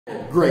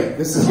Great,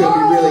 this is going to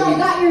be really easy. I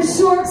got your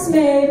shorts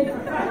made.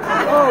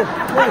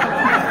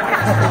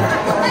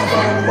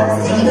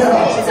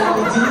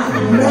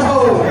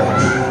 No!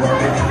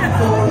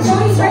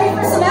 Joey's ready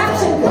for some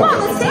action. Come on,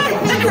 let's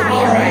dance.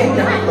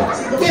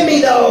 Alright, give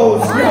me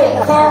those!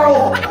 No,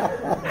 Carl!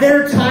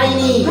 They're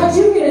tiny! How'd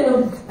you get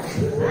in them?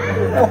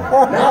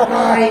 Not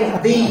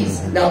mine, these.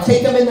 Now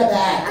take them in the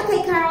back.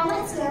 Okay, Carl,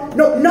 let's go.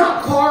 No,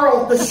 not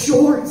Carl, the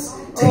shorts.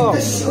 Take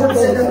the shorts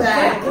in the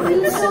back. Are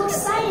you so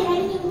excited? I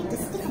didn't even get to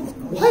stick them.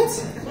 What?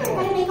 I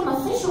gotta make them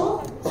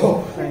official.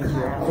 Oh,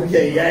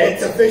 okay, yeah,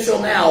 it's official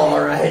now, all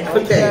right.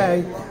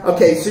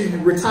 Okay, so you're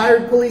a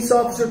retired police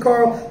officer,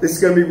 Carl. This is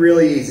going to be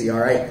really easy, all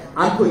right?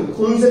 I'm putting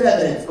clues of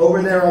evidence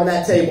over there on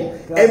that table.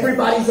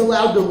 Everybody's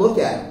allowed to look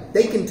at them.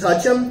 They can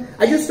touch them.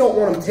 I just don't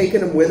want them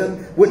taking them with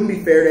them. Wouldn't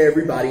be fair to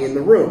everybody in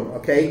the room,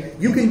 okay?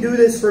 You can do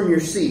this from your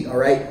seat, all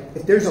right?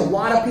 If there's a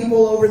lot of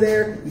people over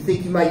there, you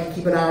think you might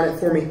keep an eye on it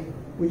for me?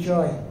 Which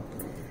eye?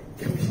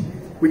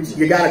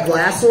 You got a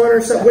glass one or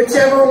something?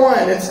 Whichever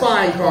one. It's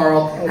fine,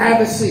 Carl.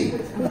 Have a seat.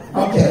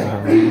 Okay.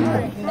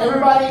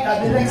 Everybody,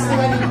 the next thing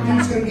I need to do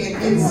is going to be an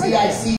NCIC